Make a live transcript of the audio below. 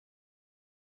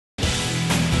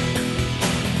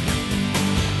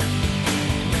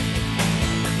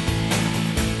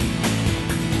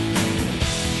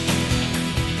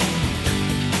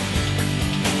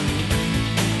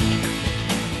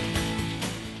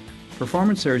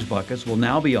Performance Series buckets will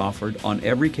now be offered on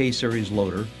every K-Series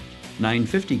loader,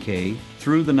 950K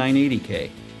through the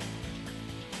 980K.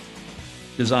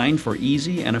 Designed for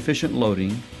easy and efficient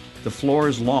loading, the floor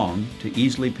is long to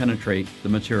easily penetrate the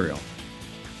material.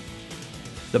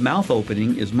 The mouth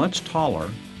opening is much taller,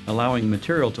 allowing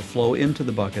material to flow into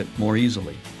the bucket more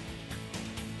easily.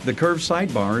 The curved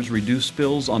sidebars reduce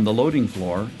spills on the loading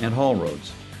floor and haul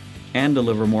roads, and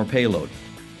deliver more payload.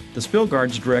 The spill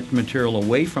guards direct material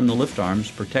away from the lift arms,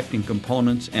 protecting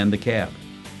components and the cab.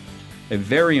 A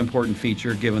very important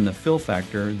feature given the fill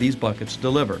factor these buckets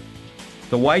deliver.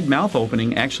 The wide mouth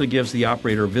opening actually gives the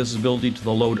operator visibility to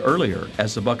the load earlier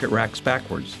as the bucket racks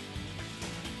backwards,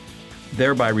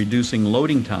 thereby reducing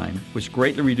loading time, which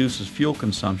greatly reduces fuel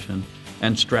consumption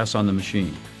and stress on the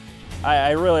machine.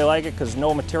 I really like it because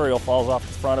no material falls off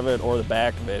the front of it or the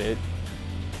back of it.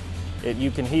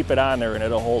 You can heap it on there and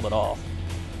it'll hold it all.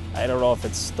 I don't know if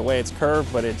it's the way it's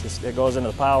curved, but it goes into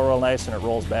the pile real nice and it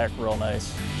rolls back real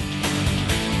nice.